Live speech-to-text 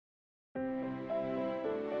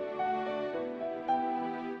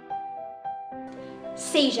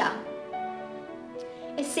Seizure.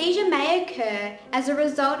 A seizure may occur as a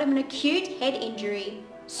result of an acute head injury,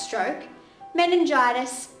 stroke,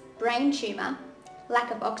 meningitis, brain tumour,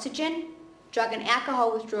 lack of oxygen, drug and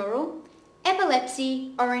alcohol withdrawal,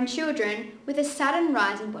 epilepsy, or in children with a sudden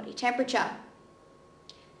rise in body temperature.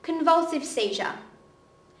 Convulsive seizure.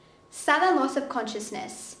 Sudden loss of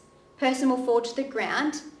consciousness. Person will fall to the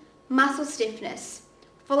ground, muscle stiffness,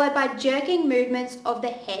 followed by jerking movements of the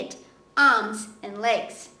head, arms and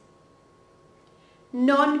legs.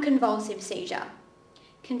 Non-convulsive seizure.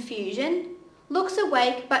 Confusion, looks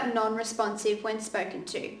awake but non-responsive when spoken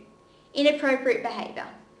to. Inappropriate behaviour.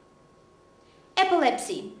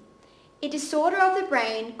 Epilepsy. A disorder of the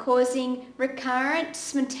brain causing recurrent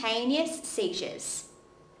spontaneous seizures.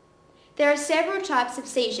 There are several types of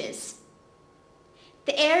seizures.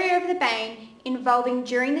 The area of the brain involving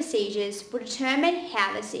during the seizures will determine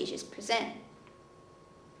how the seizures present.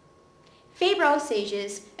 Febrile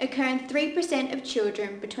seizures occur in 3% of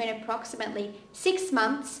children between approximately 6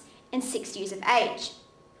 months and 6 years of age.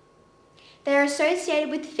 They are associated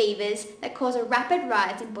with fevers that cause a rapid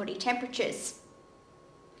rise in body temperatures.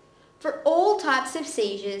 For all types of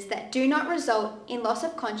seizures that do not result in loss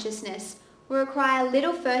of consciousness will require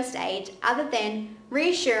little first aid other than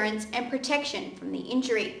reassurance and protection from the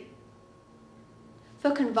injury. For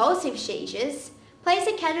convulsive seizures, place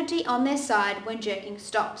a casualty on their side when jerking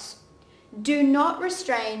stops. Do not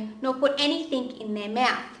restrain nor put anything in their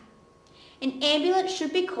mouth. An ambulance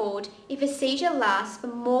should be called if a seizure lasts for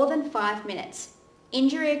more than 5 minutes,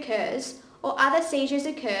 injury occurs, or other seizures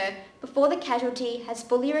occur before the casualty has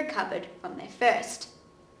fully recovered from their first.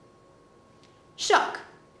 Shock.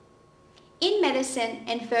 In medicine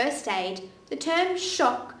and first aid, the term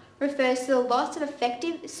shock refers to the loss of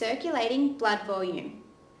effective circulating blood volume.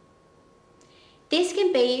 This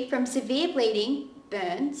can be from severe bleeding,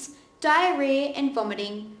 burns, diarrhea and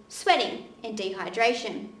vomiting, sweating and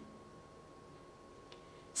dehydration.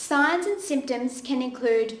 Signs and symptoms can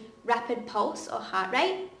include rapid pulse or heart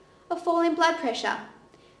rate, a fall in blood pressure,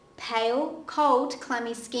 pale, cold,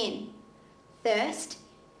 clammy skin, thirst,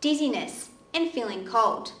 dizziness and feeling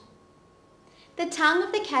cold. The tongue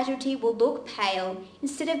of the casualty will look pale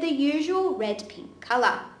instead of the usual red-pink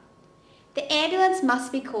colour. The ambulance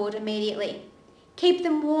must be called immediately. Keep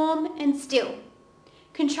them warm and still.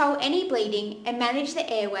 Control any bleeding and manage the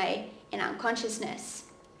airway and unconsciousness.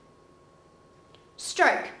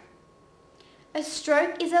 Stroke. A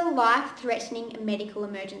stroke is a life-threatening medical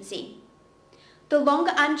emergency. The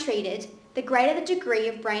longer untreated, the greater the degree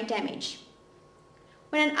of brain damage.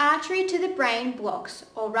 When an artery to the brain blocks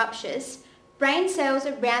or ruptures, brain cells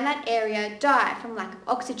around that area die from lack of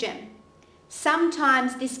oxygen.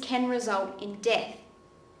 Sometimes this can result in death.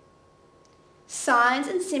 Signs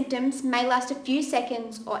and symptoms may last a few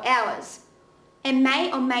seconds or hours and may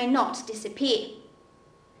or may not disappear.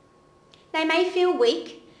 They may feel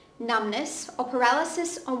weak, numbness or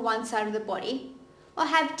paralysis on one side of the body, or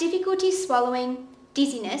have difficulty swallowing,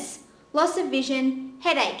 dizziness, loss of vision,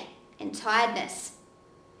 headache and tiredness.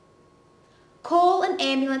 Call an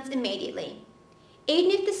ambulance immediately.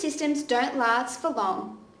 Even if the symptoms don't last for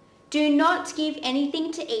long, do not give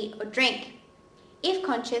anything to eat or drink. If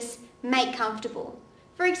conscious, make comfortable.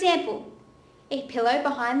 For example, a pillow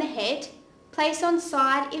behind the head, place on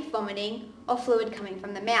side if vomiting or fluid coming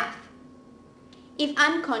from the mouth. If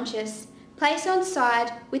unconscious, place on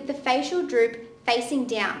side with the facial droop facing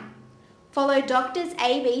down. Follow doctors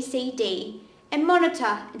ABCD and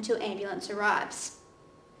monitor until ambulance arrives.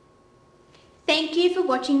 Thank you for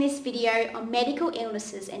watching this video on medical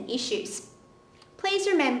illnesses and issues. Please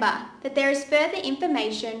remember that there is further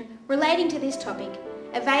information relating to this topic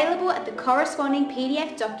available at the corresponding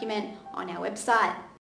PDF document on our website.